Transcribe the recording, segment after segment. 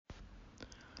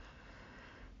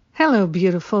Hello,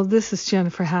 beautiful. This is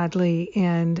Jennifer Hadley,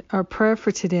 and our prayer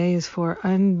for today is for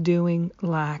undoing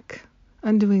lack.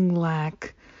 Undoing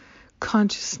lack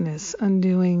consciousness,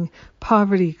 undoing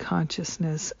poverty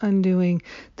consciousness, undoing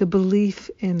the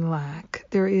belief in lack.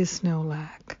 There is no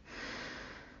lack.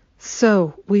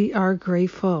 So we are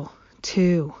grateful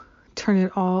to turn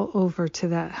it all over to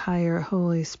that higher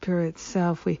Holy Spirit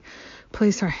self. We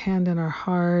place our hand on our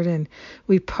heart and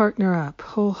we partner up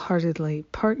wholeheartedly,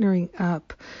 partnering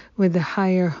up with the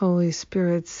higher Holy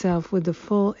Spirit self with the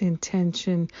full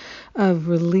intention of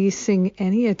releasing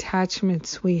any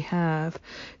attachments we have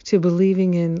to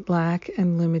believing in lack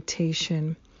and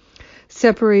limitation.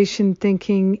 Separation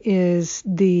thinking is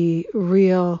the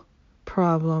real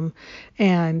problem,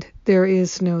 and there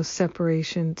is no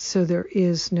separation, so there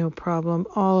is no problem.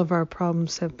 All of our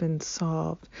problems have been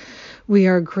solved. We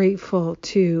are grateful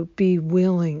to be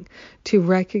willing to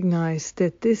recognize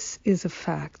that this is a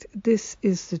fact. This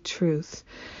is the truth.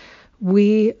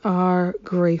 We are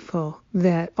grateful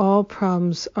that all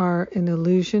problems are an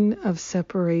illusion of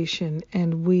separation,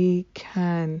 and we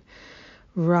can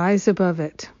rise above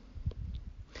it.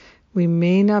 We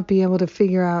may not be able to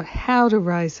figure out how to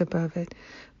rise above it,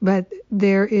 but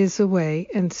there is a way,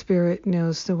 and Spirit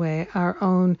knows the way. Our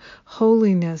own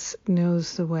holiness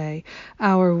knows the way.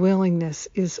 Our willingness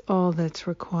is all that's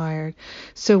required.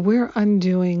 So we're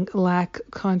undoing lack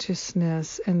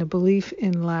consciousness and a belief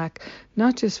in lack,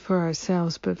 not just for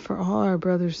ourselves, but for all our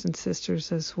brothers and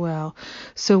sisters as well.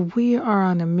 So we are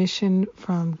on a mission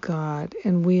from God,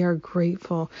 and we are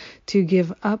grateful to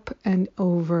give up and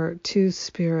over to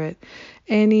Spirit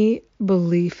any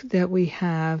belief that we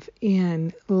have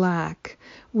in lack.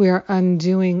 We're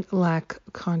undoing lack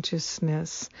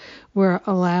consciousness. We're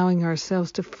allowing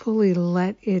ourselves to fully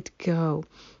let it go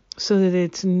so that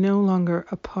it's no longer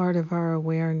a part of our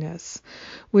awareness.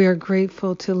 We are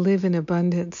grateful to live in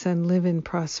abundance and live in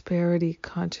prosperity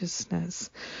consciousness.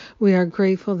 We are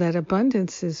grateful that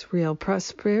abundance is real,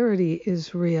 prosperity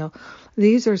is real.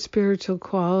 These are spiritual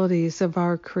qualities of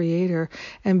our Creator,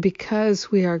 and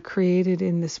because we are created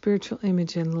in the spiritual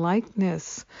image and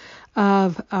likeness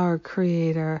of our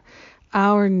Creator,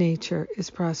 our nature is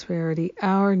prosperity,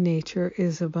 our nature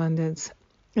is abundance.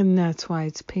 And that's why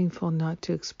it's painful not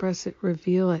to express it,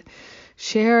 reveal it,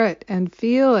 share it, and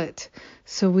feel it.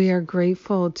 So we are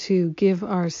grateful to give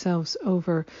ourselves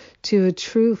over to a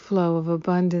true flow of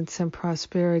abundance and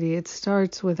prosperity. It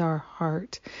starts with our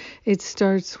heart. It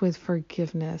starts with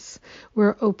forgiveness.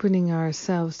 We're opening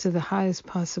ourselves to the highest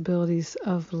possibilities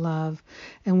of love,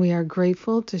 and we are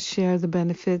grateful to share the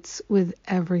benefits with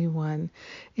everyone.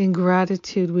 In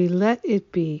gratitude, we let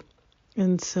it be,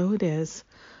 and so it is.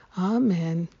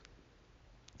 Amen.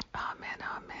 Amen.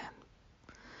 Amen.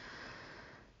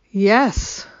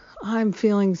 Yes, I'm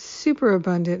feeling super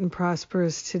abundant and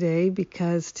prosperous today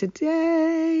because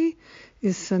today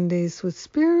is Sundays with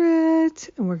Spirit,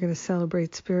 and we're going to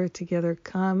celebrate Spirit together.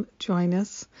 Come join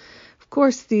us. Of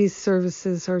course, these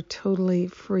services are totally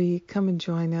free. Come and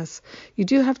join us. You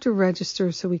do have to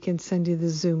register so we can send you the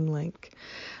Zoom link.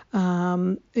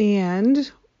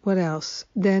 And what else?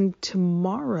 Then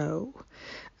tomorrow,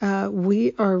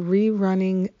 we are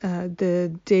rerunning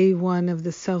the day 1 of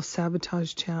the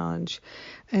Self-Sabotage Challenge.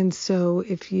 And so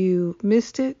if you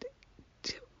missed it,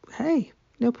 hey,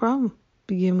 no problem.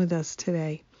 Begin with us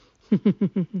today.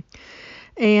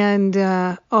 And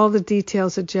all the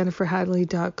details at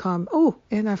jenniferhadley.com. Oh,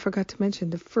 and I forgot to mention,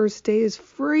 the first day is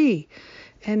free.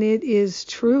 And it is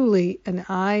truly an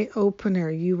eye-opener.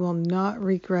 You will not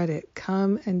regret it.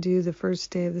 Come and do the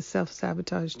first day of the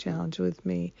Self-Sabotage Challenge with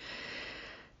me.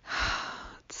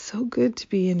 It's so good to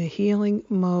be in a healing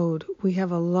mode. We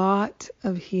have a lot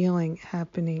of healing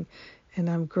happening, and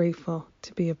I'm grateful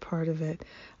to be a part of it.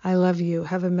 I love you.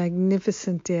 Have a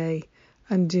magnificent day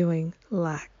undoing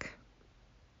lack.